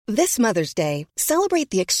This Mother's Day, celebrate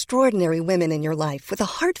the extraordinary women in your life with a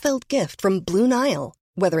heartfelt gift from Blue Nile.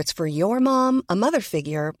 Whether it's for your mom, a mother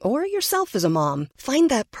figure, or yourself as a mom, find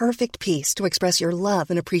that perfect piece to express your love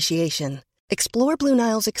and appreciation. Explore Blue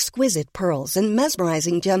Nile's exquisite pearls and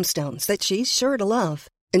mesmerizing gemstones that she's sure to love.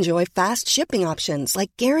 Enjoy fast shipping options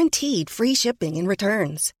like guaranteed free shipping and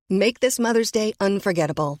returns. Make this Mother's Day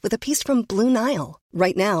unforgettable with a piece from Blue Nile.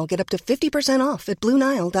 Right now, get up to 50% off at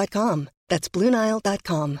BlueNile.com. That's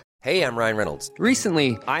BlueNile.com. Hey, I'm Ryan Reynolds.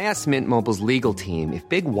 Recently, I asked Mint Mobile's legal team if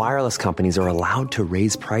big wireless companies are allowed to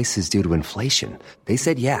raise prices due to inflation. They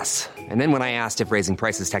said yes. And then when I asked if raising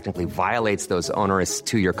prices technically violates those onerous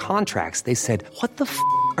two-year contracts, they said, "What the f***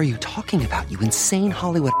 are you talking about, you insane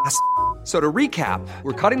Hollywood ass?" So to recap,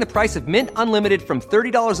 we're cutting the price of Mint Unlimited from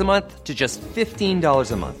 $30 a month to just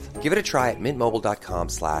 $15 a month. Give it a try at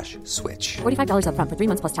mintmobile.com/switch. $45 up front for 3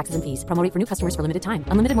 months plus taxes and fees. Promo rate for new customers for limited time.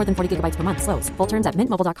 Unlimited more than 40 gigabytes per month. Slows full terms at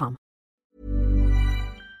mintmobile.com.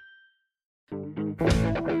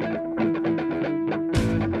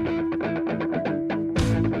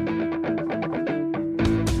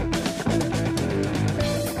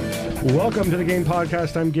 Welcome to the Game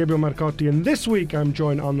Podcast. I'm Gabriel Marcotti, and this week I'm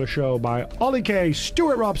joined on the show by Ollie Kay,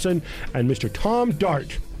 Stuart Robson, and Mr. Tom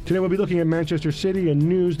Dart. Today we'll be looking at Manchester City and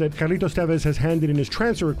news that Carlitos Tevez has handed in his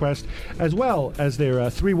transfer request, as well as their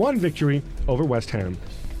 3-1 victory over West Ham.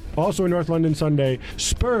 Also in North London Sunday,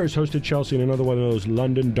 Spurs hosted Chelsea in another one of those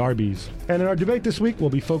London derbies. And in our debate this week, we'll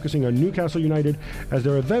be focusing on Newcastle United as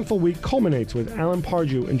their eventful week culminates with Alan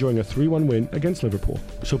Pardew enjoying a 3-1 win against Liverpool.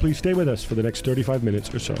 So please stay with us for the next 35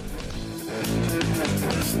 minutes or so.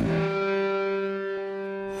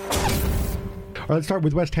 All right, let's start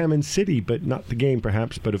with West Ham and City, but not the game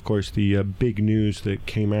perhaps, but of course the big news that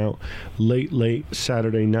came out late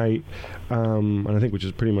Saturday night, and I think which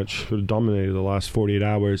is pretty much sort of dominated the last 48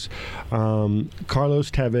 hours.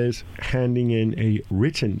 Carlos Tevez handing in a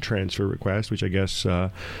written transfer request, which I guess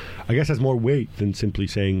has more weight than simply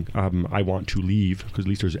saying I want to leave, because at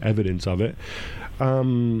least there's evidence of it.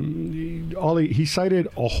 Ollie, he cited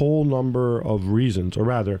a whole number of reasons, or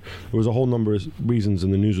rather, there was a whole number of reasons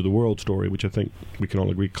in the News of the World story, which I think we can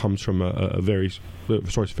all agree comes from a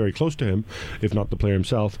source very close to him, if not the player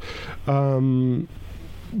himself.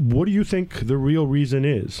 What do you think the real reason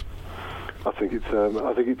is? I think it's a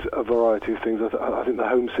variety of things. I think the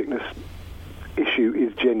homesickness issue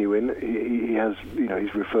is genuine. He has,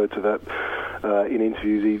 he's referred to that in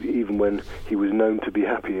interviews, even when he was known to be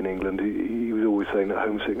happy in England. He was always saying that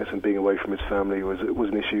homesickness and being away from his family was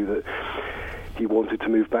an issue, that he wanted to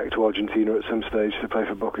move back to Argentina at some stage to play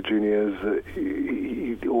for Boca Juniors.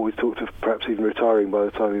 He always talked of perhaps even retiring by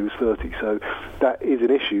the time he was 30. So that is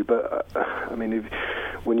an issue. But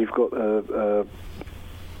when you've got a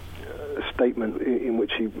statement in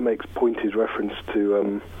which he makes pointed reference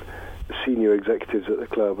to senior executives at the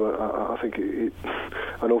club, I think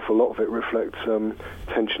an awful lot of it reflects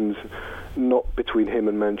tensions not between him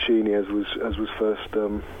and Mancini, as was first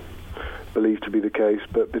believed to be the case,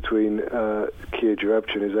 but between Kia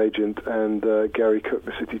Joorabchian, his agent, and Gary Cook,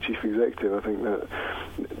 the city chief executive. I think that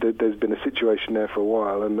there's been a situation there for a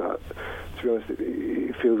while, and to be honest,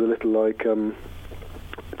 it feels a little like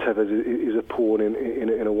Tevez is a pawn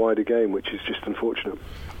in a wider game, which is just unfortunate.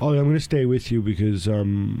 Ollie, I'm going to stay with you because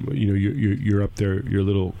you're up there, you're a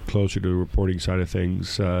little closer to the reporting side of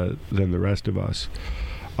things than the rest of us.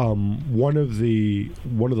 One of the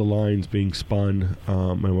lines being spun,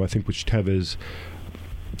 and I think which Tevez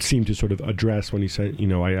seemed to sort of address when he said,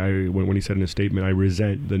 when he said in a statement, I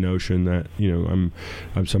resent the notion that I'm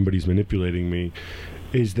somebody's manipulating me,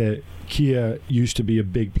 is that Kia used to be a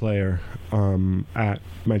big player at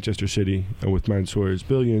Manchester City with Mansour's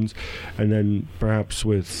billions, and then perhaps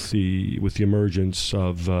with the emergence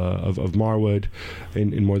of Marwood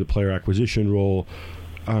in more the player acquisition role,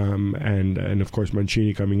 and of course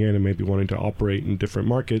Mancini coming in and maybe wanting to operate in different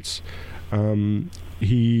markets,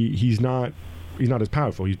 he's not as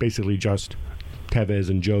powerful. He's basically just Tevez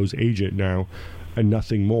and Joe's agent now, and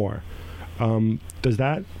nothing more. Does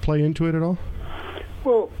that play into it at all?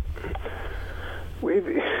 Well,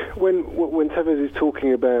 when Tevez is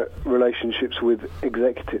talking about relationships with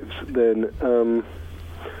executives, then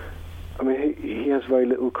he has very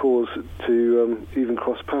little cause to even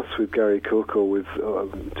cross paths with Gary Cook or with,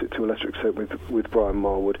 to a lesser extent, with Brian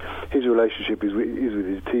Marwood. His relationship is with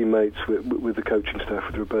his teammates, with the coaching staff,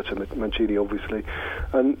 with Roberto Mancini, obviously,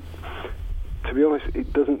 and to be honest,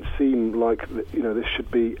 it doesn't seem like this should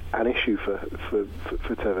be an issue for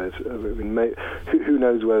Tevez. I mean, who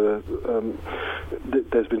knows whether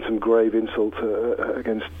there's been some grave insult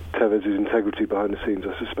against Tevez's integrity behind the scenes.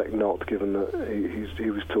 I suspect not, given that he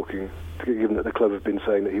was talking, given that the club have been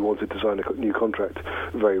saying that he wanted to sign a new contract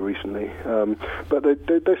very recently. But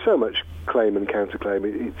there's so much claim and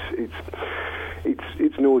counterclaim.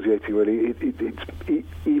 It's nauseating, really. It's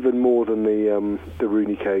even more than the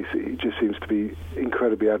Rooney case. It just seems to be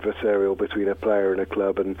incredibly adversarial between a player and a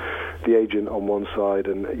club, and the agent on one side,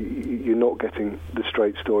 and you're not getting the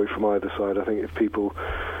straight story from either side. I think if people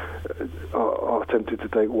are tempted to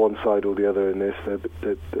take one side or the other in this,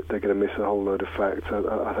 they're going to miss a whole load of facts.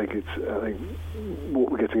 I think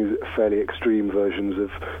what we're getting is fairly extreme versions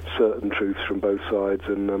of certain truths from both sides,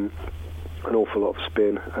 and an awful lot of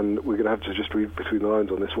spin, and we're going to have to just read between the lines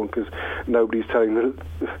on this one, because nobody's telling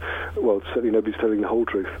certainly nobody's telling the whole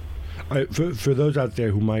truth. For those out there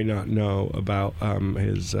who might not know about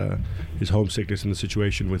his homesickness and the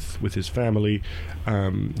situation with his family,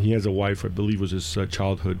 he has a wife, I believe was his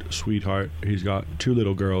childhood sweetheart. He's got 2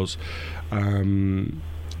 little girls.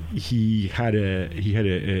 He had an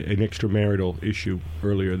extramarital issue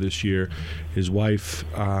earlier this year. His wife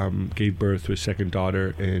gave birth to a second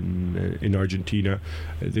daughter in Argentina.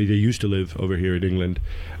 They used to live over here in England,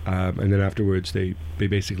 and then afterwards they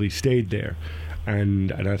basically stayed there.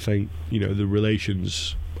 And I think the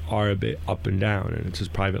relations are a bit up and down, and it's his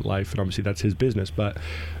private life, and obviously that's his business. But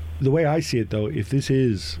the way I see it, though, if this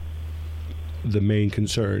is the main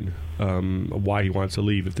concern of why he wants to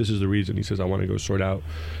leave, if this is the reason he says, I want to go sort out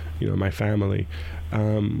my family,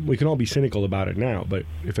 we can all be cynical about it now, but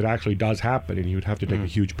if it actually does happen and he would have to take a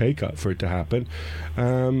huge pay cut for it to happen,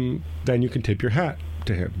 then you can tip your hat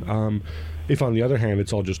to him. If on the other hand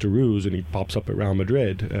it's all just a ruse and he pops up at Real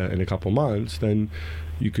Madrid in a couple months, then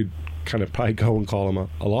you could kind of probably go and call him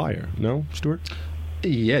a liar. No, Stuart?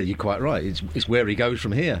 Yeah, you're quite right. It's where he goes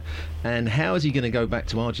from here. And how is he going to go back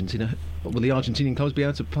to Argentina? Will the Argentinian clubs be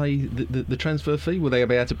able to pay the transfer fee? Will they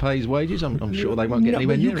be able to pay his wages? I'm sure they won't get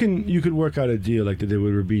anywhere near it. You could work out a deal like they did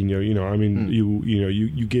with Robinho.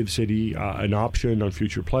 You give City an option on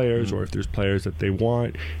future players, or if there's players that they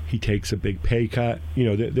want, he takes a big pay cut.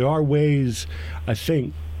 There are ways, I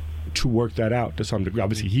think, to work that out to some degree.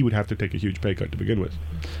 Obviously, he would have to take a huge pay cut to begin with.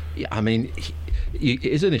 Yeah, I mean, it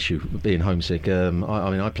is an issue being homesick.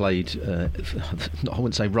 I played, I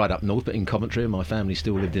wouldn't say right up north, but in Coventry, and my family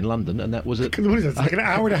still lived in London, and that was it's like an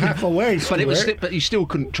hour and a half away. But you still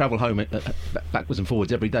couldn't travel home backwards and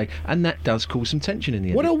forwards every day, and that does cause some tension in the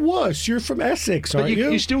end. What a wuss! You're from Essex, aren't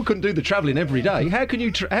you? You still couldn't do the travelling every day. How can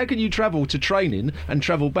you travel to training and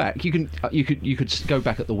travel back? You could go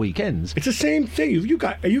back at the weekends. It's the same thing. You've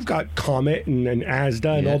got Comet and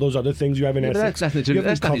Asda and all those other things you have in Essex. That's nothing to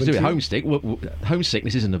do with homesick.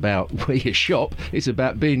 Homesickness isn't about where you shop. It's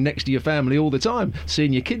about being next to your family all the time,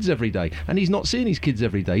 seeing your kids every day. And he's not seeing his kids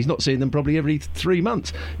every day. He's not seeing them probably every 3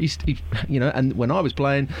 months. And when I was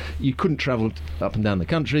playing, you couldn't travel up and down the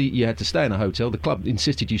country. You had to stay in a hotel. The club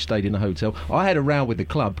insisted you stayed in a hotel. I had a row with the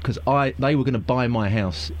club because they were going to buy my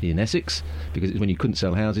house in Essex, because it's when you couldn't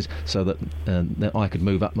sell houses, so that I could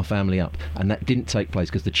move up my family up. And that didn't take place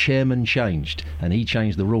because the chairman changed, and he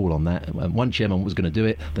changed the rule on that. And one chairman was going to do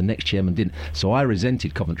it, the next chairman didn't. So I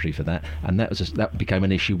resented Coventry for that, and that became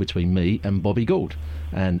an issue between me and Bobby Gould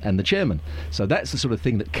and the chairman. So that's the sort of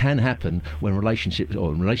thing that can happen when relationships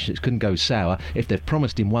can go sour. If they've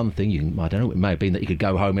promised him one thing, I don't know, it may have been that he could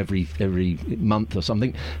go home every month or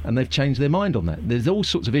something, and they've changed their mind on that. There's all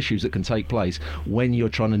sorts of issues that can take place when you're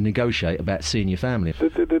trying to negotiate about seeing your family.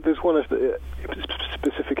 There's one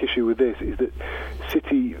specific issue with this, is that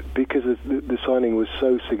City, because the signing was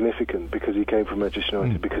so significant, because he came from Manchester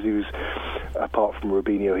United, because he was, apart from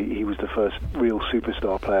Robinho, he was the first real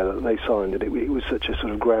superstar player that they signed, and it was such a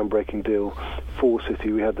sort of groundbreaking deal for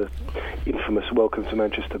City. We had the infamous welcome to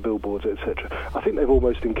Manchester billboards, etc. I think they've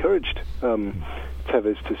almost encouraged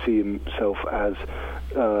Tevez to see himself as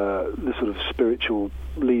the sort of spiritual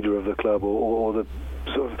leader of the club, or the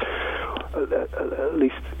sort of, at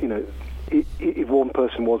least, if one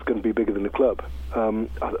person was going to be bigger than the club,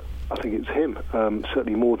 I think it's him,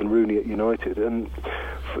 certainly more than Rooney at United. And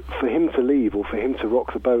for him to leave, or for him to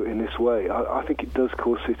rock the boat in this way, I think it does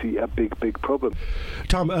cause City a big problem.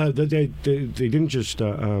 Tom, they didn't just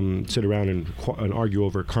sit around and argue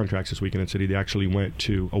over contracts this weekend at City. They actually went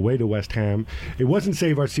away to West Ham. It wasn't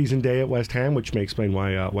Save Our Season Day at West Ham, which may explain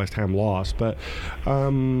why West Ham lost, but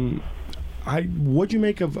what do you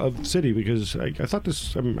make of City? Because I thought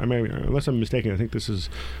this, unless I'm mistaken, I think this is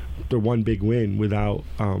their one big win without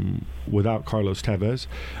Carlos Tevez.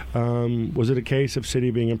 Was it a case of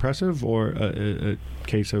City being impressive, or a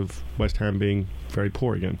case of West Ham being very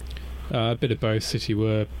poor again? A bit of both. City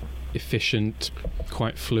were efficient,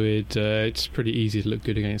 quite fluid. It's pretty easy to look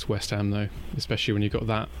good against West Ham, though, especially when you've got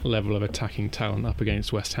that level of attacking talent up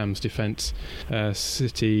against West Ham's defence.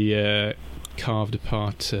 City carved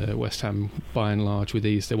apart West Ham by and large with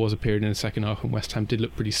ease. There was a period in the second half when West Ham did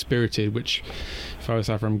look pretty spirited, which if I was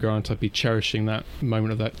Avram Grant, I'd be cherishing that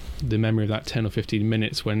moment of the memory of that 10 or 15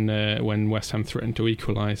 minutes when West Ham threatened to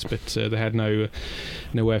equalise, but they had no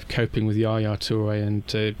way of coping with Yaya Toure,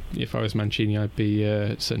 and if I was Mancini, I'd be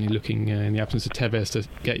certainly looking in the absence of Tevez to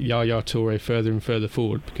get Yaya Toure further and further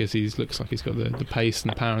forward, because he looks like he's got the pace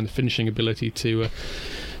and the power and the finishing ability to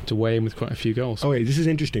weigh in with quite a few goals. Okay, this is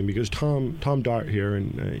interesting because Tom Dart here,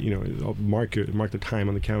 and I'll mark the time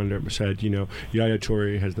on the calendar, said Yaya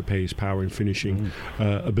Toure has the pace, power, and finishing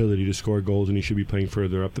ability to score goals, and he should be playing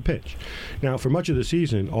further up the pitch. Now, for much of the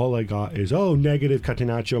season, all I got is negative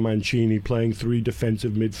Catenaccio Mancini playing three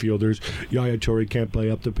defensive midfielders. Yaya Toure can't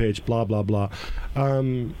play up the pitch. Blah blah blah.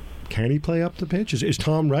 Can he play up the pitch? Is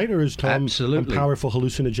Tom right, or is Tom on powerful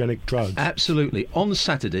hallucinogenic drugs? Absolutely. On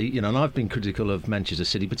Saturday, and I've been critical of Manchester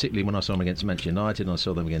City, particularly when I saw them against Manchester United and I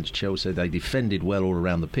saw them against Chelsea. They defended well all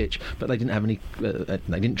around the pitch, but they didn't have any. They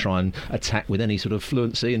didn't try and attack with any sort of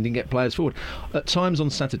fluency and didn't get players forward. At times on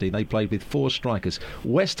Saturday, they played with four strikers.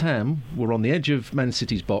 West Ham were on the edge of Man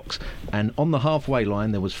City's box, and on the halfway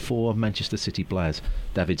line there was four Manchester City players: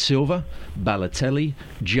 David Silva, Balotelli,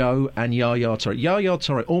 Joe, and Yaya Toure. Yaya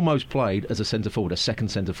Toure almost played as a centre-forward, a second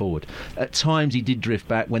centre-forward. At times he did drift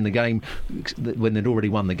back when they'd already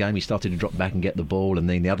won the game. He started to drop back and get the ball, and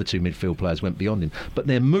then the other two midfield players went beyond him. But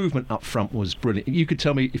their movement up front was brilliant. You could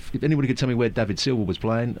tell me, if anybody could tell me where David Silva was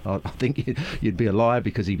playing, I think you'd be a liar,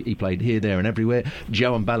 because he played here, there and everywhere.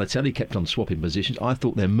 Joe and Balotelli kept on swapping positions. I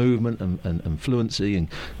thought their movement and fluency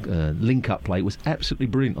and link-up play was absolutely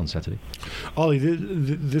brilliant on Saturday. Ollie,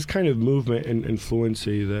 this kind of movement and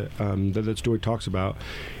fluency that Stuart talks about,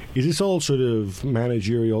 is this all sort of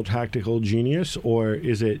managerial, tactical genius, or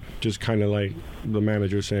is it just kind of like the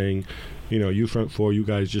manager saying, you front four, you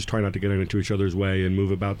guys just try not to get into each other's way and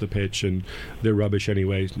move about the pitch, and they're rubbish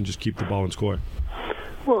anyways, and just keep the ball and score?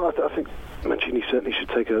 Well, I think Mancini certainly should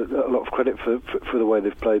take a lot of credit for the way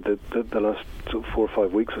they've played the last sort of 4 or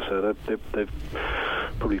 5 weeks or so. They've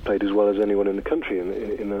probably played as well as anyone in the country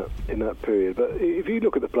in that period. But if you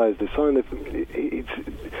look at the players they signed,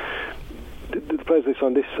 the players they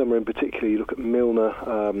signed this summer in particular, you look at Milner,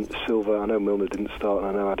 Silva. I know Milner didn't start, and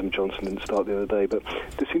I know Adam Johnson didn't start the other day, but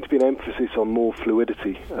there seems to be an emphasis on more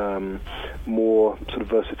fluidity, more sort of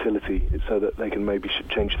versatility, so that they can maybe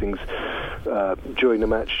change things during the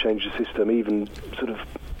match, change the system, even sort of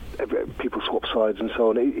people swap sides and so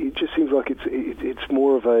on. It just seems like it's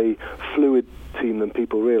more of a fluid team than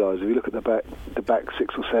people realise. If you look at the back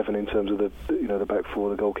 6 or 7 in terms of the back four,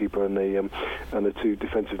 the goalkeeper and the two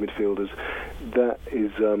defensive midfielders,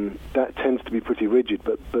 that tends to be pretty rigid.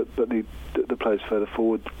 But the players further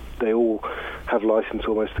forward, they all have licence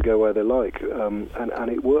almost to go where they like, and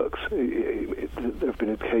it works. There have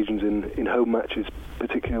been occasions in home matches,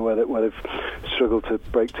 particularly where they've struggled to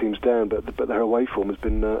break teams down, but their away form has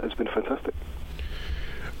been fantastic.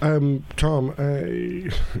 Tom,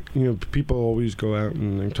 people always go out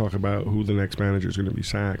and talk about who the next manager is going to be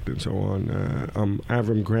sacked and so on.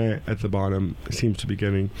 Avram Grant at the bottom seems to be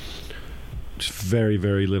getting very,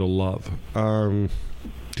 very little love.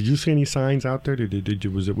 Did you see any signs out there?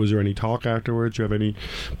 Was there any talk afterwards? Do you have any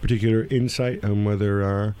particular insight on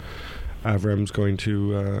whether Avram's going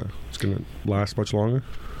to last much longer?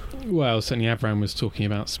 Well, certainly Avram was talking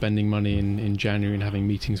about spending money in January and having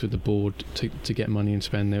meetings with the board to get money and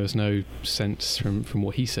spend. There was no sense from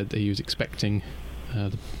what he said that he was expecting.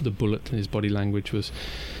 The bullet in his body language was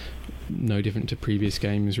no different to previous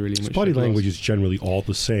games, really. His body language is generally all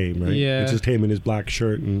the same, right? Yeah. It's just him in his black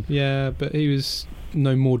shirt. Yeah, but he was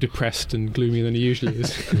no more depressed and gloomy than he usually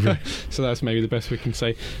is. So that's maybe the best we can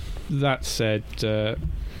say. That said,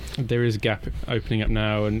 there is a gap opening up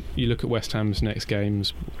now, and you look at West Ham's next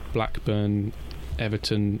games: Blackburn,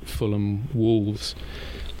 Everton, Fulham, Wolves,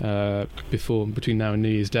 between now and New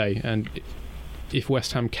Year's Day. And if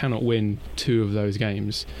West Ham cannot win 2 of those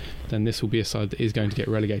games, then this will be a side that is going to get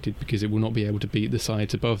relegated, because it will not be able to beat the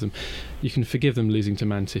sides above them. You can forgive them losing to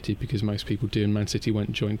Man City, because most people do, and Man City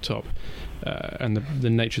went joint top, and the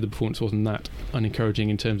nature of the performance wasn't that unencouraging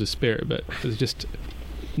in terms of spirit, but there's just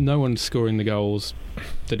no one scoring the goals.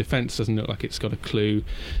 The defence doesn't look like it's got a clue.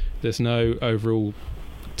 There's no overall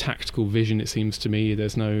tactical vision, it seems to me.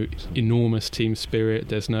 There's no enormous team spirit.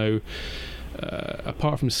 There's no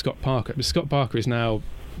apart from Scott Parker. But Scott Parker is now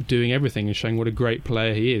doing everything and showing what a great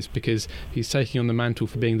player he is, because he's taking on the mantle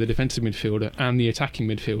for being the defensive midfielder and the attacking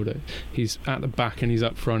midfielder. He's at the back and he's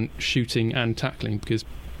up front shooting and tackling, because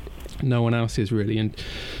no one else is really. And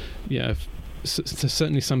yeah,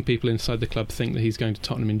 certainly some people inside the club think that he's going to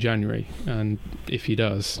Tottenham in January, and if he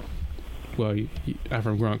does, well,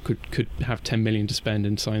 Avram Grant could have 10 million to spend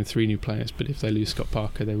and sign 3 new players. But if they lose Scott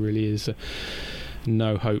Parker, there really is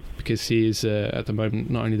no hope, because he is at the moment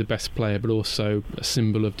not only the best player but also a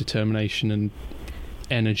symbol of determination and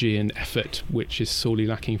energy and effort, which is sorely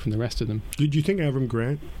lacking from the rest of them. Did you think Avram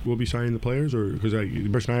Grant will be signing the players, or because the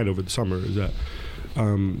impression I had over the summer is that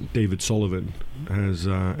David Sullivan has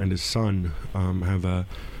and his son have a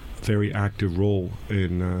very active role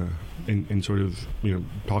in sort of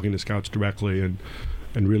talking to scouts directly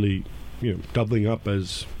and really doubling up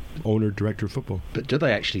as owner, director of football. But do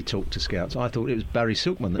they actually talk to scouts? I thought it was Barry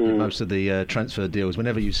Silkman that did most of the transfer deals.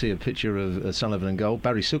 Whenever you see a picture of Sullivan and goal,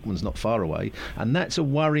 Barry Silkman's not far away, and that's a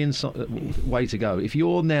worrying way to go. If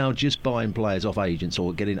you're now just buying players off agents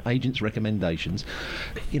or getting agents' recommendations,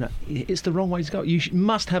 it's the wrong way to go. You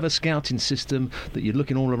must have a scouting system that you're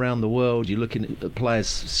looking all around the world. You're looking at players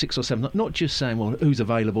 6 or 7, not just saying, well, who's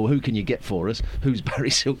available, who can you get for us, who's Barry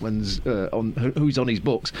Silkman's who's on his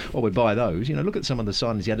books, or we buy those. Look at some of the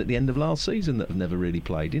signings he had at the end of last season that have never really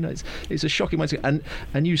played. It's a shocking way to go.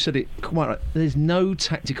 And you said it quite right. There's no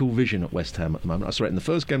tactical vision at West Ham at the moment. I saw it in the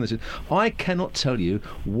first game. They said, I cannot tell you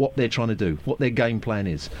what they're trying to do, what their game plan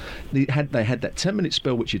is. They had that 10-minute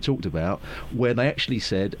spell which you talked about, where they actually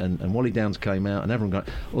said, and Wally Downs came out and everyone going,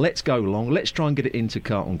 let's go long, let's try and get it into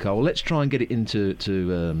Carlton Cole, let's try and get it into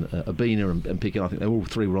Abina and Pickett. I think they all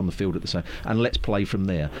 3 were on the field at the same, and let's play from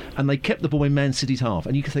there. And they kept the ball in Man City's half,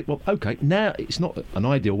 and you can think, well, okay, now it's not an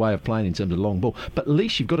ideal way of playing in terms of long ball, but at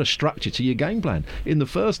least you've got a structure to your game plan. In the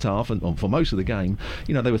first half, and for most of the game,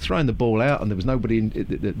 they were throwing the ball out and there was nobody in,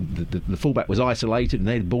 the fullback was isolated and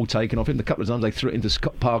they had the ball taken off him. A couple of times they threw it into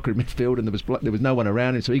Scott Parker in midfield and there was no one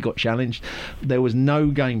around him, so he got challenged. There was no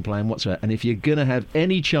game plan whatsoever, and if you're going to have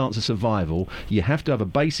any chance of survival, you have to have a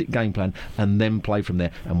basic game plan and then play from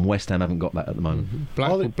there, and West Ham haven't got that at the moment.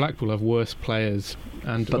 Blackpool have worse players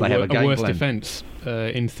and but they have a worse plan. Defence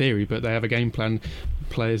in theory, but they have a game plan.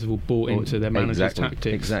 Players have all bought into their manager's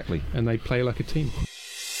tactics, and they play like a team.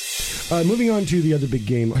 Moving on to the other big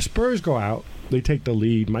game, Spurs go out, they take the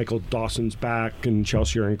lead, Michael Dawson's back and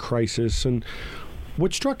Chelsea are in crisis, and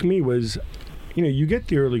what struck me was you get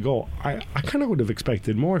the early goal. I kind of would have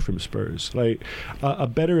expected more from Spurs, like a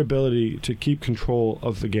better ability to keep control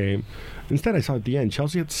of the game. Instead, I saw at the end,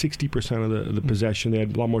 Chelsea had 60% of the possession. They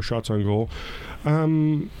had a lot more shots on goal.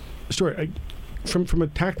 From a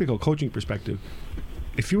tactical coaching perspective,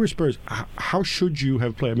 if you were Spurs, how should you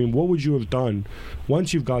have played? I mean, what would you have done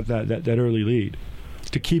once you've got that early lead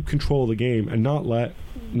to keep control of the game and not let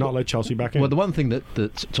Chelsea back in? Well, the one thing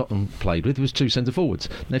that Tottenham played with was 2 centre forwards.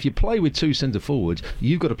 Now, if you play with 2 centre forwards,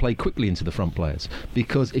 you've got to play quickly into the front players,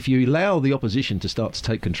 because if you allow the opposition to start to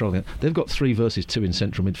take control, they've got 3 versus 2 in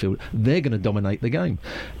central midfield. They're going to dominate the game,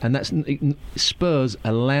 and that's Spurs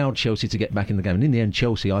allowed Chelsea to get back in the game. And in the end,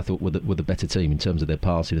 Chelsea, I thought, were the better team in terms of their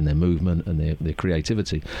passing and their movement and their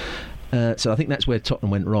creativity. So I think that's where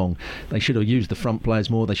Tottenham went wrong. They should have used the front players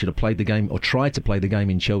more. They should have played the game or tried to play the game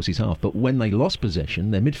in Chelsea's half. But when they lost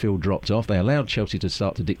possession, their midfield dropped off. They allowed Chelsea to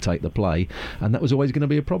start to dictate the play, and that was always going to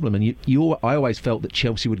be a problem. And I always felt that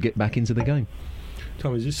Chelsea would get back into the game.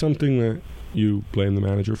 Tom, is this something that you blame the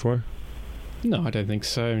manager for? No, I don't think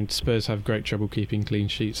so. And Spurs have great trouble keeping clean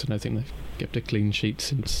sheets. I don't think they've kept a clean sheet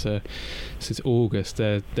since August.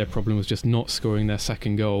 Their problem was just not scoring their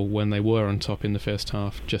second goal when they were on top in the first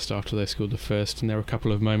half, just after they scored the first. And there were a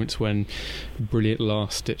couple of moments when brilliant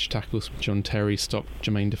last-ditch tackles from John Terry stopped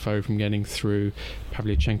Jermaine Defoe from getting through.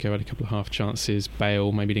 Pavlyuchenko had a couple of half chances.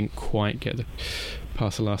 Bale maybe didn't quite get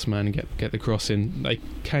past the last man and get the cross in. They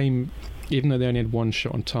came... Even though they only had 1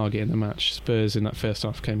 shot on target in the match, Spurs in that first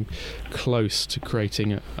half came close to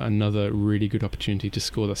creating another really good opportunity to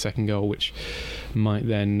score that second goal, which might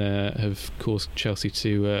then have caused Chelsea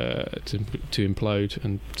to implode,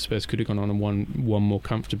 and Spurs could have gone on and won more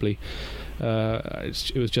comfortably.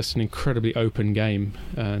 It was just an incredibly open game,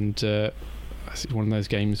 and it's one of those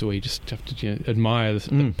games where you just have to admire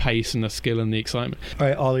the pace and the skill and the excitement. All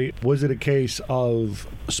right, Ollie, was it a case of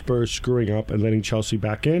Spurs screwing up and letting Chelsea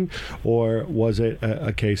back in, or was it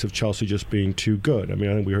a case of Chelsea just being too good? I mean,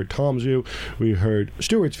 I think we heard Tom's view, we heard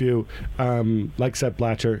Stuart's view. Like Sepp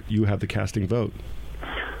Blatter, you have the casting vote.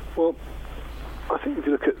 Well, I think if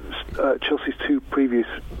you look at Chelsea's two previous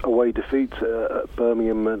away defeats at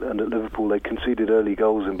Birmingham and at Liverpool, they conceded early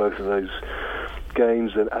goals in both of those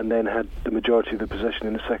games and then had the majority of the possession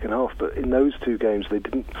in the second half. But in those two games, they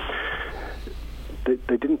didn't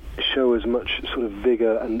show as much sort of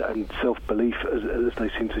vigour and self-belief as they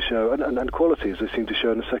seem to show, and quality as they seem to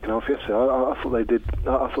show in the second half yesterday. I thought they did.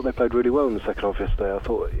 I thought they played really well in the second half yesterday. I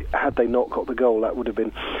thought had they not got the goal, that would have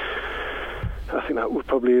been. I think that would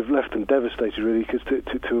probably have left them devastated, really, because to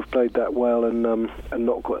have played that well and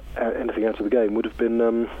not got anything out of the game would have been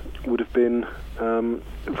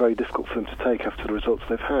very difficult for them to take after the results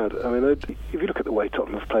they've had. I mean, if you look at the way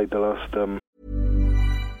Tottenham have played the last.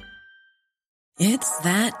 It's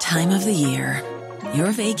that time of the year.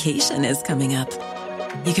 Your vacation is coming up.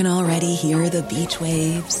 You can already hear the beach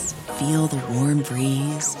waves, feel the warm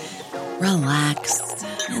breeze, relax,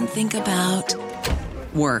 and think about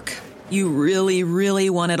work. You really, really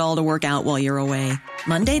want it all to work out while you're away.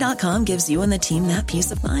 Monday.com gives you and the team that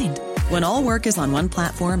peace of mind. When all work is on one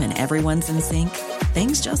platform and everyone's in sync,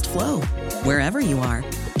 things just flow. Wherever you are,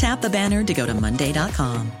 tap the banner to go to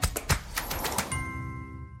Monday.com.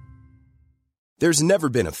 There's never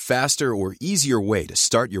been a faster or easier way to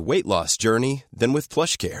start your weight loss journey than with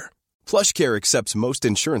PlushCare. PlushCare accepts most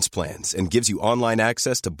insurance plans and gives you online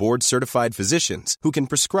access to board-certified physicians who can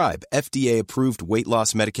prescribe FDA-approved weight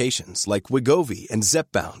loss medications like Wegovy and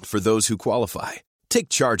Zepbound for those who qualify. Take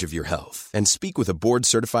charge of your health and speak with a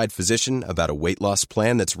board-certified physician about a weight loss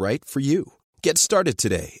plan that's right for you. Get started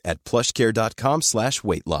today at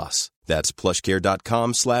plushcare.com/weight loss. That's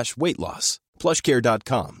plushcare.com/weight loss.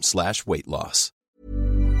 plushcare.com/weight loss.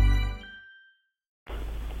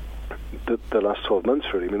 The last 12 months,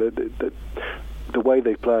 really. I mean, the way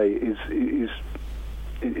they play is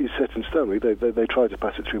set in stone. They try to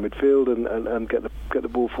pass it through midfield and get the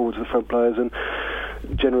ball forward to the front players, and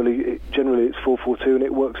generally it's 4-4-2, and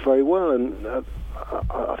it works very well. And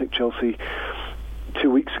I think Chelsea 2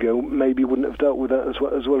 weeks ago maybe wouldn't have dealt with that as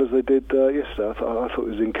well as they did yesterday. I thought it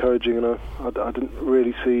was encouraging, and I didn't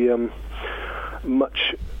really see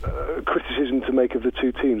much criticism to make of the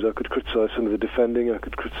two teams. I could criticise some of the defending, I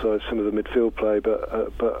could criticise some of the midfield play, but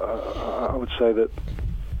I would say that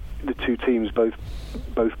the two teams both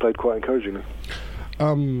played quite encouragingly.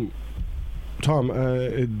 Tom,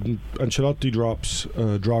 Ancelotti drops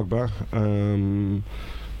Drogba.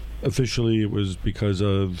 Officially, it was because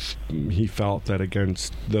of he felt that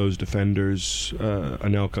against those defenders,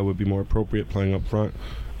 Anelka would be more appropriate playing up front.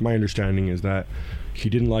 My understanding is that he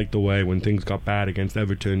didn't like the way when things got bad against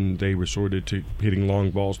Everton, they resorted to hitting long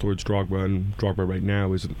balls towards Drogba, and Drogba right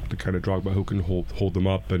now isn't the kind of Drogba who can hold them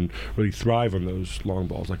up and really thrive on those long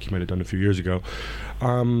balls like he might have done a few years ago.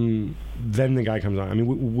 Then the guy comes on. I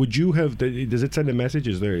mean, would you have? Does it send a message?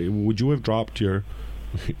 Would you have dropped your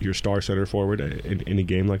star centre forward in a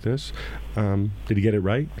game like this? Did he get it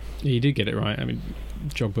right? He did get it right. I mean,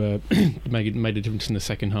 Drogba made a difference in the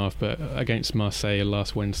second half, but against Marseille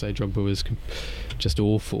last Wednesday, Drogba was just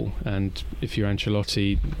awful. And if you're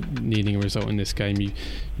Ancelotti needing a result in this game, you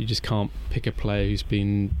just can't pick a player who's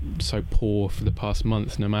been so poor for the past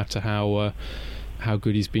month, no matter how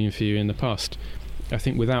good he's been for you in the past. I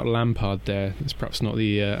think without Lampard there, it's perhaps not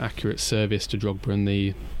the accurate service to Drogba and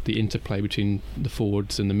the interplay between the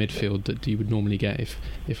forwards and the midfield that you would normally get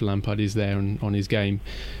if Lampard is there on his game.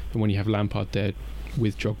 And when you have Lampard there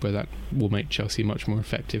with Drogba, that will make Chelsea much more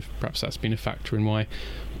effective. Perhaps that's been a factor in why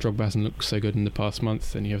Drogba hasn't looked so good in the past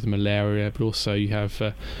month. And you have the malaria, but also you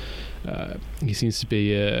have he seems to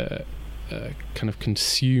be kind of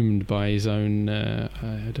consumed by his own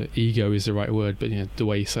ego is the right word, but the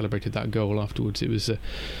way he celebrated that goal afterwards, it was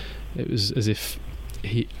as if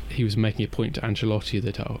he was making a point to Ancelotti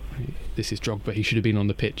that this is Drogba, he should have been on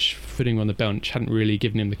the pitch. Putting him on the bench hadn't really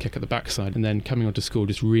given him the kick at the backside, and then coming on to score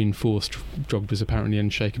just reinforced Drogba's apparently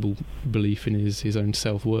unshakable belief in his own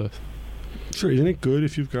self-worth. Sure, isn't it good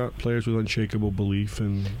if you've got players with unshakable belief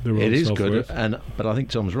in their own self-worth? It is good, but I think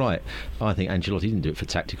Tom's right. I think Ancelotti didn't do it for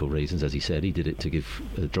tactical reasons, as he said. He did it to give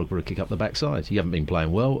Drogba a kick up the backside. You haven't been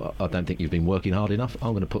playing well. I don't think you've been working hard enough.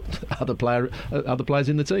 I'm going to put other players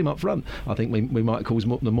in the team up front. I think we might cause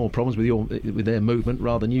more problems with their movement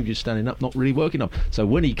rather than you just standing up, not really working up. So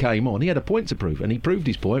when he came on, he had a point to prove, and he proved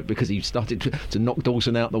his point because he started to knock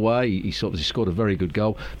Dawson out the way. He scored a very good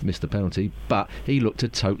goal, missed the penalty, but he looked a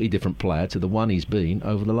totally different player to the one he's been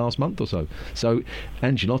over the last month or so. So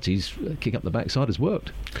Ancelotti's kick up the backside has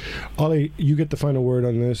worked. Ollie, you get the final word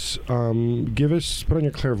on this. Put on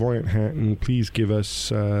your clairvoyant hat and please give us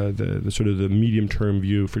the sort of the medium-term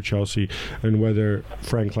view for Chelsea and whether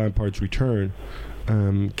Frank Lampard's return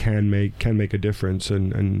can make a difference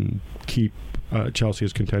and keep Chelsea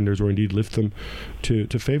as contenders, or indeed lift them to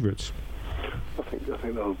favourites? I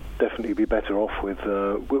think they'll definitely be better off with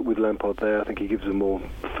Lampard there. I think he gives them more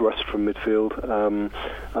thrust from midfield.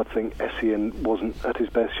 I think Essien wasn't at his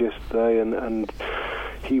best yesterday, and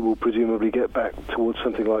he will presumably get back towards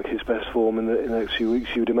something like his best form in the next few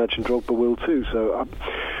weeks. You would imagine Drogba will too. So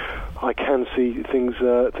I can see things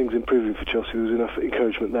improving for Chelsea. There was enough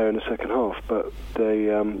encouragement there in the second half, but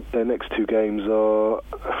their next two games are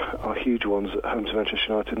huge ones, at home to Manchester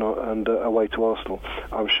United and away to Arsenal.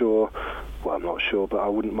 I'm not sure, but I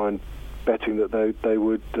wouldn't mind betting that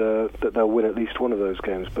they'll win at least one of those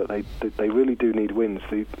games. But they really do need wins.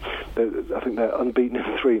 I think they're unbeaten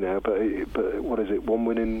in 3 now, but what is it? One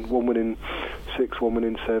win in 6, 1 win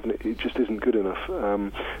in 7. It just isn't good enough.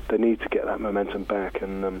 They need to get that momentum back,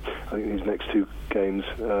 and I think these next 2 games,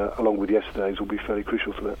 along with yesterday's, will be fairly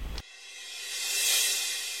crucial for that.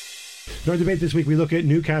 In our debate this week, we look at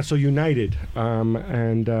Newcastle United,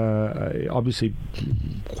 and obviously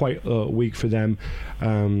quite a week for them.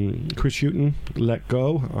 Chris Hughton let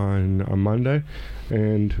go on Monday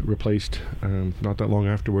and replaced not that long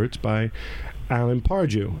afterwards by Alan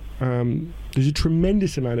Pardew. There's a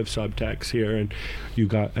tremendous amount of subtext here, and you've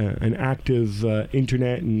got an active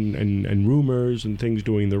internet and rumours and things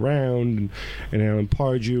doing the round, and Alan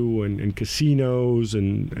Pardew and casinos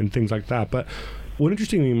and things like that. But what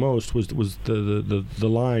interested me most was the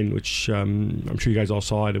line, which I'm sure you guys all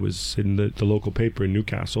saw it. It was in the local paper in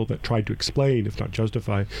Newcastle that tried to explain, if not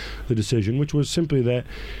justify, the decision, which was simply that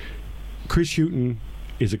Chris Hughton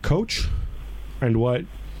is a coach, and what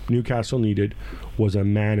Newcastle needed was a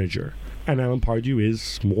manager. And Alan Pardew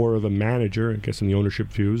is more of a manager, I guess, in the ownership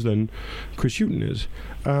views, than Chris Hughton is.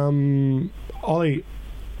 Ollie,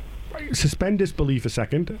 suspend disbelief a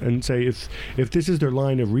second and say if this is their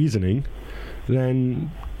line of reasoning,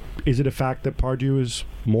 then is it a fact that Pardew is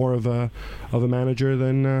more of a manager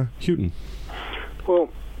than Hughton? Well,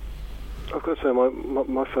 I've got to say,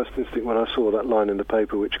 my first instinct when I saw that line in the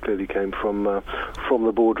paper, which clearly came from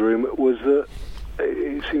the boardroom, was that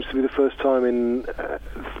it seems to be the first time in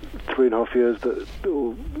 3.5 years,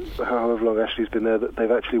 or however long Ashley's been there, that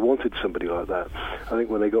they've actually wanted somebody like that. I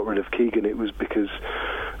think when they got rid of Keegan, it was because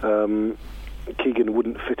Keegan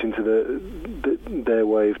wouldn't fit into their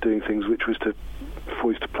way of doing things, which was to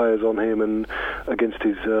foist players on him and against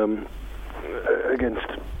his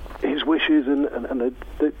wishes, and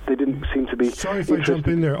they didn't seem to be. Sorry if I jump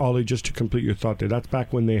in there, Ollie, just to complete your thought there. That's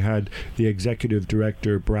back when they had the executive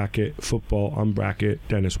director bracket football unbracket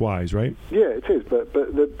Dennis Wise, right? Yeah, it is, but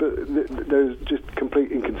there's just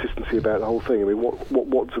complete inconsistency about the whole thing. I mean,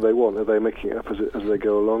 what do they want? Are they making it up as they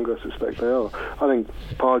go along? I suspect they are. I think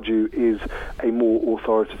Pardew is a more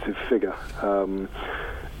authoritative figure.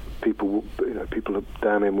 People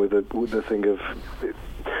damn him with the thing of,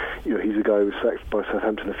 he's a guy who was sacked by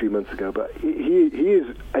Southampton a few months ago, but he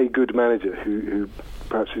is a good manager who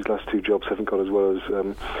perhaps his last 2 jobs haven't gone as well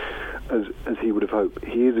as he would have hoped.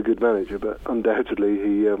 He is a good manager, but undoubtedly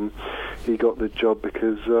he got the job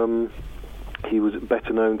because he was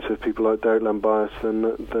better known to people like Derek Lambias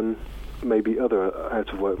than maybe other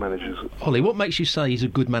out-of-work managers. Ollie, what makes you say he's a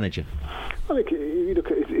good manager? I think you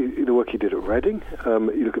look at the work he did at Reading,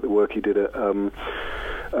 you look at the work he did at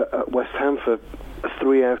West Ham for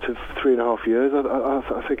 3 out of 3.5 years.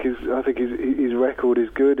 I think his record is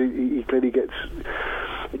good. He clearly gets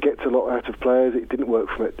a lot out of players. It didn't work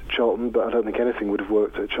for him at Charlton, but I don't think anything would have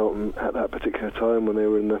worked at Charlton at that particular time when they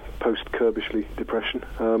were in the post-Kirbishley depression.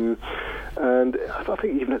 And I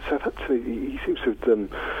think even at Southampton, he seems to have done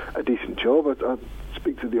a decent job. I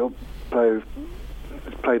speak to the odd player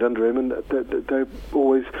who's played under him, and they're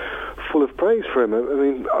always full of praise for him. I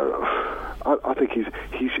mean, I think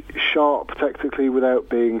he's sharp tactically without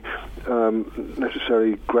being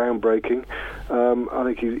necessarily groundbreaking. I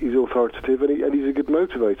think he's authoritative and he's a good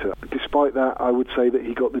motivator. Despite that, I would say that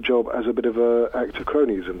he got the job as a bit of an act of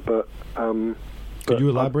cronyism. But could you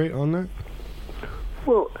elaborate on that?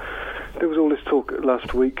 Well, there was all this talk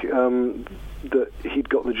last week that he'd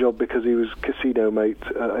got the job because he was a casino mate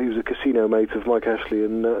of Mike Ashley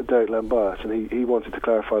and Derek Lambias, and he wanted to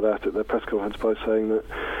clarify that at the press conference by saying that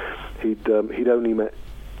he'd only met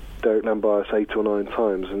Derek Lambias 8 or 9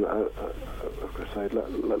 times, and I've got to say,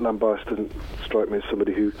 Lambias doesn't strike me as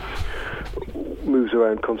somebody who moves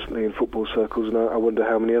around constantly in football circles, and I wonder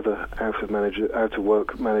how many other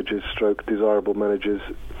out-of-work managers, stroke desirable managers,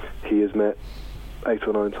 he has met 8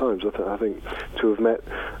 or 9 times. I think to have met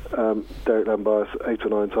Derek Lambias 8 or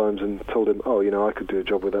 9 times and told him, I could do a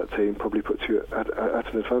job with that team, probably puts you at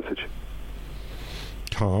an advantage.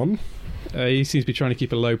 Tom? He seems to be trying to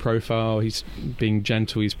keep a low profile. He's being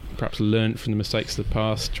gentle. He's perhaps learnt from the mistakes of the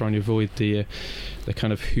past, trying to avoid the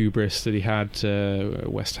kind of hubris that he had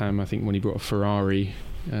at West Ham, I think, when he brought a Ferrari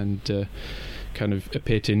and kind of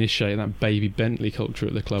appeared to initiate that baby Bentley culture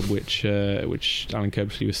at the club, which Alan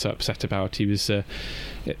Kirbysley was so upset about. He was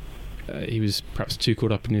perhaps too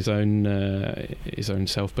caught up in his own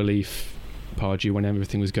self-belief, Pardew, when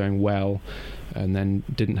everything was going well, and then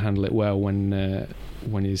didn't handle it well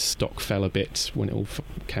when his stock fell a bit, when it all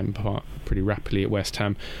came apart pretty rapidly at West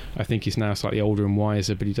Ham. I think he's now slightly older and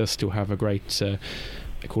wiser, but he does still have a great,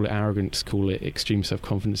 call it arrogance, call it extreme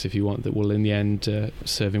self-confidence if you want, that will in the end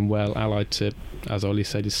serve him well, allied to, as Ollie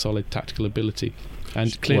said, his solid tactical ability.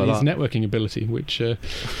 And clearly his networking ability, which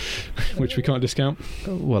we can't discount.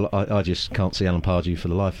 Well, I just can't see Alan Pardew for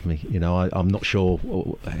the life of me. I'm not sure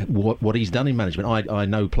what he's done in management. I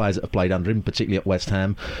know players that have played under him, particularly at West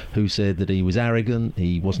Ham, who said that he was arrogant,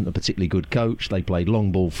 he wasn't a particularly good coach, they played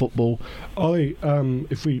long ball football. Ollie,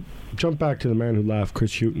 if we jump back to the man who left,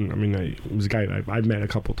 Chris Hughton, I mean, he was a guy I've met a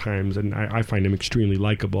couple times, and I find him extremely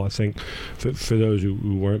likeable. I think for those who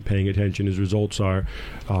weren't paying attention, his results are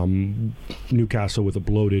Newcastle with a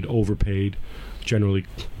bloated, overpaid, generally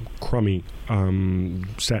crummy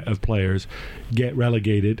set of players get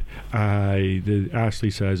relegated.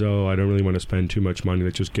 Ashley says, I don't really want to spend too much money,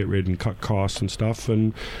 let's just get rid and cut costs and stuff,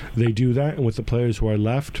 and they do that. And with the players who are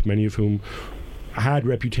left, many of whom had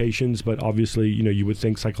reputations, but obviously, you would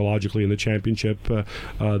think psychologically in the Championship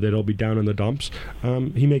they'd all be down in the dumps.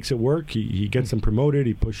 He makes it work. He gets them promoted.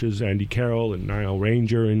 He pushes Andy Carroll and Niall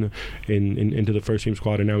Ranger into the first team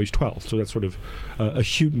squad, and now he's 12th. So that's sort of a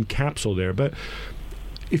Hughton capsule there. But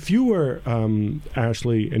if you were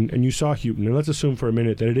Ashley and you saw Hughton, and let's assume for a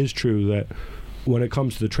minute that it is true that when it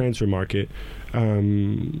comes to the transfer market,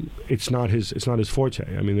 it's not his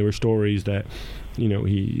forte. I mean, there were stories that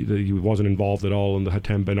he wasn't involved at all in the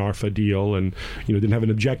Hatem Ben Arfa deal, and didn't have an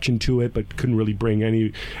objection to it, but couldn't really bring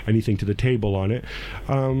anything to the table on it.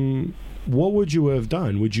 What would you have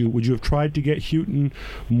done? Would you have tried to get Hughton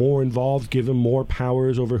more involved, give him more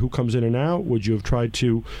powers over who comes in and out? Would you have tried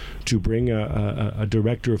to bring a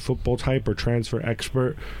director of football type or transfer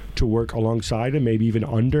expert to work alongside him, maybe even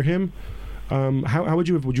under him? How would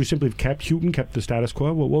you simply have kept Hughton, kept the status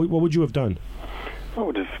quo? What would you have done? I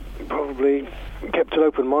would have probably kept an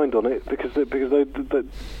open mind on it, because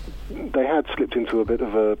they had slipped into a bit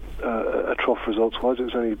of a trough results-wise. It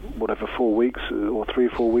was only 4 weeks or 3 or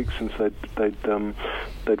 4 weeks since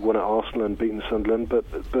they'd won at Arsenal and beaten Sunderland, but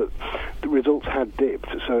the results had dipped.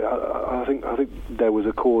 So I think there was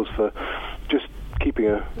a cause for just keeping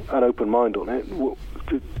an open mind on it,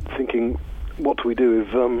 thinking, what do we do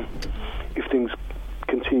if things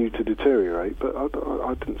continue to deteriorate? But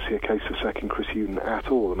I didn't see a case for sacking Chris Hughton at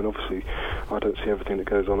all. I mean, obviously, I don't see everything that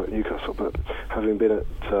goes on at Newcastle, but having been at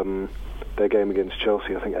their game against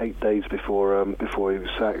Chelsea, I think 8 days before he was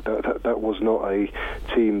sacked, that was not a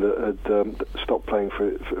team that had stopped playing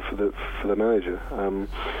for the manager.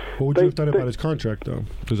 What would you have done about his contract, though?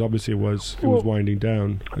 Because obviously it was winding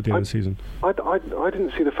down at the end of the season. I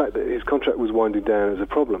didn't see the fact that his contract was winding down as a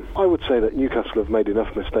problem. I would say that Newcastle have made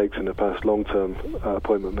enough mistakes in the past, long-term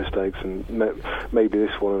appointment mistakes, and maybe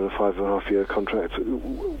this one in a 5.5-year contract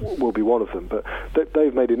will be one of them. But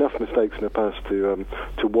they've made enough mistakes in the past to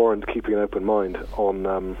warrant keeping an open mind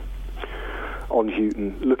on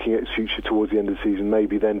Hughton, looking at his future towards the end of the season,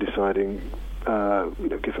 maybe then deciding,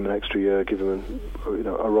 give him an extra year, give him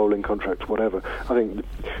a rolling contract, whatever. I think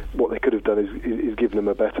what they could have done is given him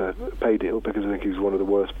a better pay deal, because I think he was one of the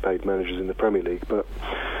worst paid managers in the Premier League. But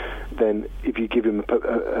then if you give him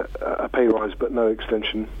a pay rise but no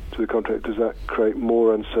extension to the contract, does that create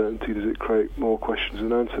more uncertainty? Does it create more questions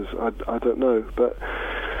and answers? I don't know. But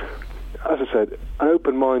as I said, an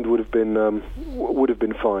open mind would have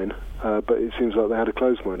been fine, but it seems like they had a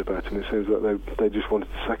closed mind about him. It seems like they just wanted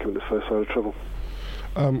to sack him at the first sign of trouble.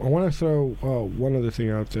 I want to throw one other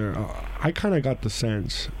thing out there. I kind of got the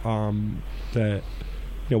sense that,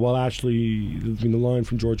 while Ashley, the line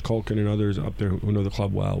from George Culkin and others up there who know the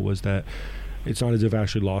club well was that it's not as if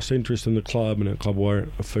Ashley lost interest in the club and the club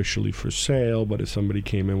weren't officially for sale, but if somebody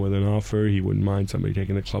came in with an offer, he wouldn't mind somebody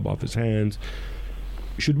taking the club off his hands.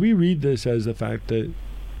 Should we read this as the fact that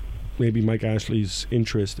maybe Mike Ashley's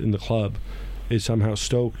interest in the club is somehow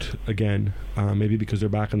stoked again, maybe because they're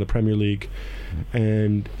back in the Premier League,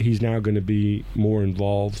 and he's now going to be more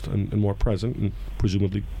involved and more present and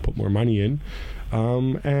presumably put more money in?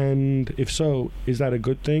 And if so, is that a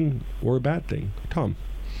good thing or a bad thing? Tom?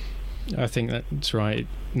 I think that's right.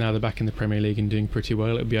 Now they're back in the Premier League and doing pretty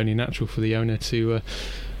well, it would be only natural for the owner to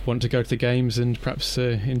want to go to the games and perhaps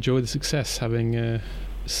enjoy the success, having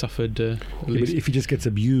suffered. But if he just gets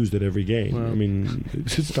abused at every game, well, I mean,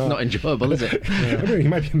 it's just not enjoyable, is it? I don't know, he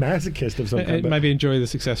might be a masochist of some kind. Maybe enjoy the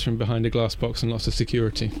success from behind a glass box and lots of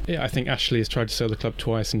security. Yeah, I think Ashley has tried to sell the club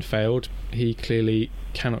twice and failed. He clearly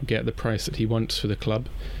cannot get the price that he wants for the club.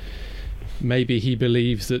 Maybe he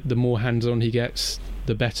believes that the more hands-on he gets,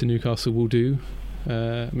 the better Newcastle will do.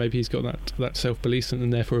 Maybe he's got that self-belief,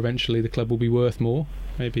 and therefore eventually the club will be worth more.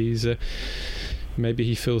 Maybe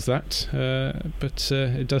he feels that, but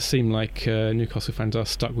it does seem like Newcastle fans are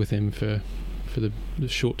stuck with him for the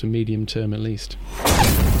short to medium term at least.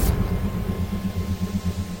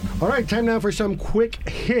 All right, time now for some quick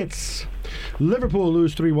hits. Liverpool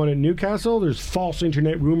lose 3-1 at Newcastle. There's false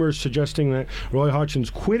internet rumours suggesting that Roy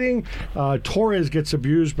Hodgson's quitting. Torres gets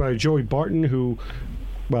abused by Joey Barton, who,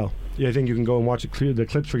 well, yeah, I think you can go and watch the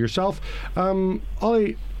clips for yourself.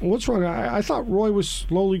 Ollie, what's wrong? I thought Roy was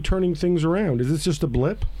slowly turning things around. Is this just a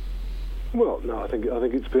blip? Well, no, I think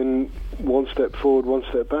it's been one step forward, one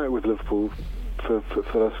step back with Liverpool for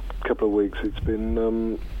the last couple of weeks. It's been,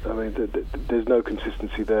 there's no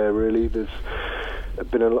consistency there really. There's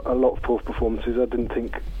been a lot of poor performances. I didn't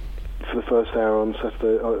think for the first hour on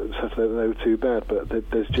Saturday they were too bad, but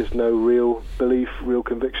there's just no real belief, real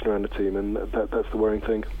conviction around the team, and that's the worrying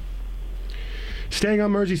thing. Staying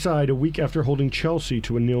on Merseyside, a week after holding Chelsea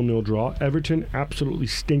to a 0-0 draw, Everton absolutely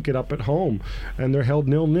stink it up at home, and they're held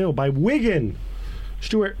 0-0 by Wigan.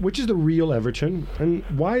 Stuart, which is the real Everton, and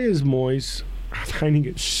why is Moyes finding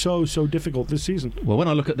it so difficult this season? Well, when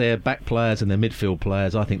I look at their back players and their midfield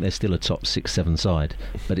players, I think they're still a top 6-7 side,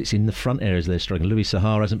 but it's in the front areas they're struggling. Louis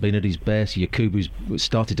Sahar hasn't been at his best. Yakubu's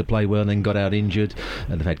started to play well and then got out injured,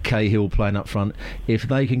 and they've had Cahill playing up front. If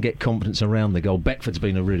they can get confidence around the goal, Beckford's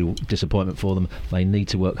been a real disappointment for them. They need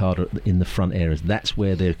to work harder in the front areas. That's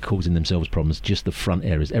where they're causing themselves problems, just the front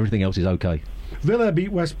areas. Everything else is okay. Villa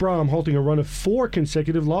beat West Brom, halting a run of 4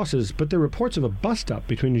 consecutive losses, but there are reports of a bust-up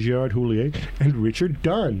between Gerard Houllier and Richard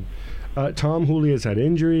Dunn. Tom Houlier's had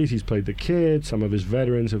injuries, he's played the kid, some of his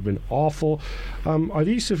veterans have been awful. Are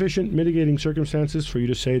these sufficient mitigating circumstances for you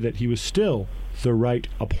to say that he was still the right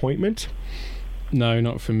appointment? No,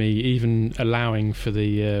 not for me. Even allowing for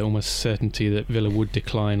the almost certainty that Villa would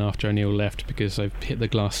decline after O'Neill left because they've hit the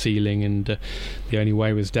glass ceiling and the only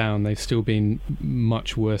way was down, they've still been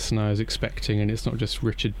much worse than I was expecting. And it's not just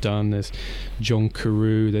Richard Dunn, there's John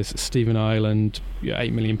Carew, there's Stephen Ireland,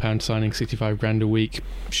 £8 million signing, 65 grand a week,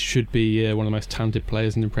 should be one of the most talented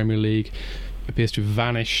players in the Premier League, appears to have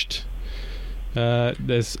vanished.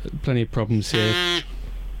 There's plenty of problems here.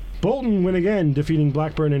 Bolton win again, defeating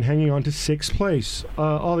Blackburn and hanging on to 6th place.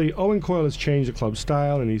 Ollie, Owen Coyle has changed the club's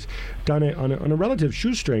style and he's done it on a relative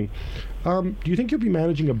shoestring. Do you think you'll be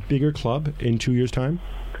managing a bigger club in 2 years' time?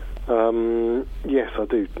 Yes, I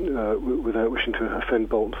do. Without wishing to offend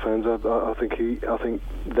Bolton fans, I think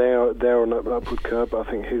they're on an upward curve, but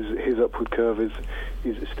I think his upward curve is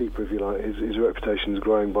steeper, if you like. His reputation is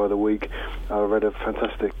growing by the week. I read a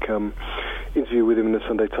fantastic interview with him in the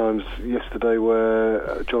Sunday Times yesterday,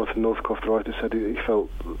 where Jonathan Northcroft, the writer, said he felt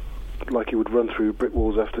like he would run through brick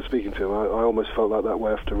walls after speaking to him. I almost felt like that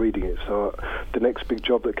way after reading it. So the next big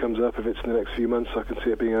job that comes up, if it's in the next few months, I can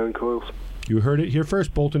see it being Owen Coyle's. You heard it here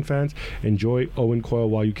first, Bolton fans. Enjoy Owen Coyle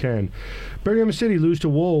while you can. Birmingham City lose to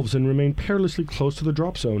Wolves and remain perilously close to the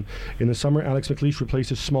drop zone. In the summer, Alex McLeish replaced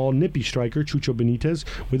a small, nippy striker, Chucho Benitez,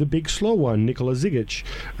 with a big, slow one, Nikola Zigic.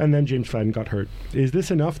 And then James Fadden got hurt. Is this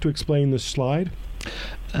enough to explain the slide?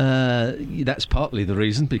 That's partly the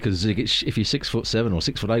reason, because Zigic, if he's 6'7" or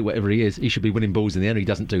 6'8", whatever he is, he should be winning balls in the air. He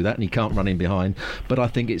doesn't do that, and he can't run in behind. But I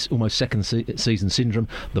think it's almost second season syndrome.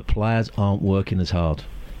 The players aren't working as hard.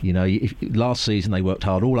 You know, last season they worked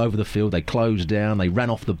hard all over the field. They closed down, they ran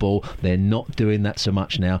off the ball. They're not doing that so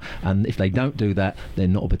much now, and if they don't do that, they're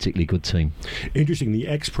not a particularly good team. Interesting, the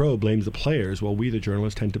ex-pro blames the players, while we, the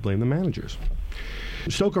journalists, tend to blame the managers.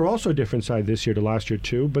 Stoke are also a different side this year to last year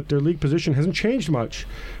too, but their league position hasn't changed much.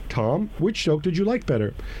 Tom, which Stoke did you like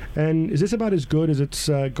better? And is this about as good as it's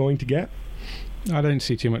going to get? I don't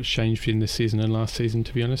see too much change between this season and last season,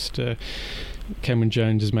 to be honest. Cameron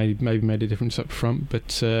Jones has maybe made a difference up front, but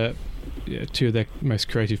two of their most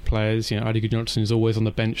creative players, Adi Gudjohnsen is always on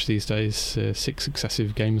the bench these days, 6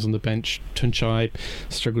 successive games on the bench. Tunchai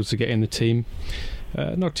struggles to get in the team.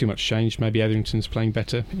 Not too much change. Maybe Etherington's playing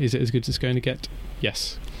better. Is it as good as it's going to get?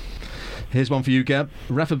 Yes. Here's one for you, Gab.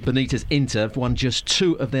 Rafa Benitez Inter have won just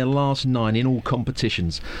 2 of their last 9 in all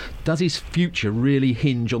competitions. Does his future really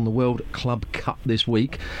hinge on the World Club Cup this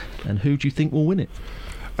week? And who do you think will win it?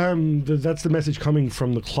 That's the message coming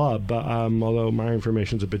from the club. Although my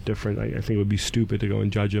information's a bit different, I think it would be stupid to go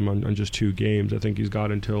and judge him on just 2 games. I think he's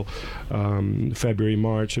got until February,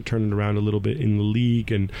 March to turn it around a little bit in the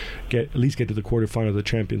league and at least get to the quarterfinal of the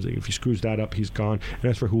Champions League. If he screws that up, he's gone. And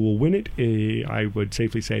as for who will win it, I would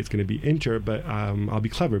safely say it's going to be Inter, but I'll be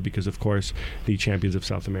clever because, of course, the champions of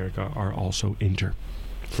South America are also Inter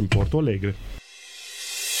from Porto Alegre.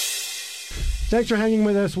 Thanks for hanging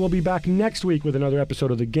with us. We'll be back next week with another episode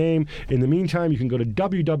of The Game. In the meantime, you can go to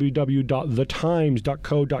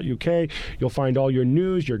www.thetimes.co.uk. You'll find all your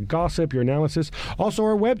news, your gossip, your analysis. Also,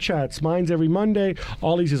 our web chats. Mine's every Monday.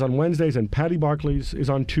 Ollie's is on Wednesdays, and Paddy Barclay's is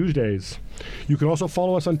on Tuesdays. You can also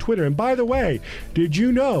follow us on Twitter. And by the way, did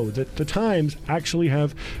you know that The Times actually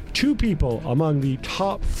have 2 people among the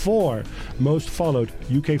top 4 most followed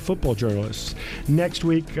UK football journalists? Next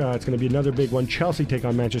week, it's going to be another big one. Chelsea take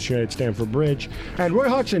on Manchester United at Stamford Bridge. And Roy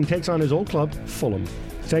Hodgson takes on his old club, Fulham.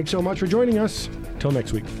 Thanks so much for joining us. Till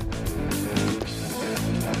next week.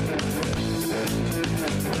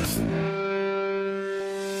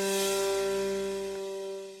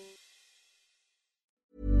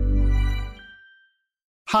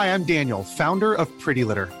 Hi, I'm Daniel, founder of Pretty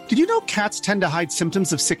Litter. Did you know cats tend to hide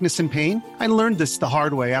symptoms of sickness and pain? I learned this the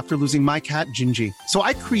hard way after losing my cat, Gingy. So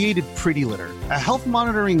I created Pretty Litter, a health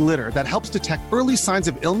monitoring litter that helps detect early signs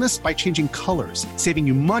of illness by changing colors, saving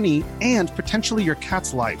you money and potentially your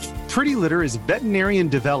cat's life. Pretty Litter is veterinarian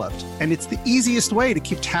developed, and it's the easiest way to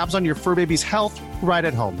keep tabs on your fur baby's health right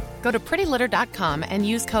at home. Go to prettylitter.com and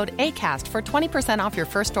use code ACAST for 20% off your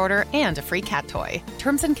first order and a free cat toy.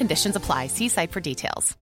 Terms and conditions apply. See site for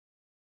details.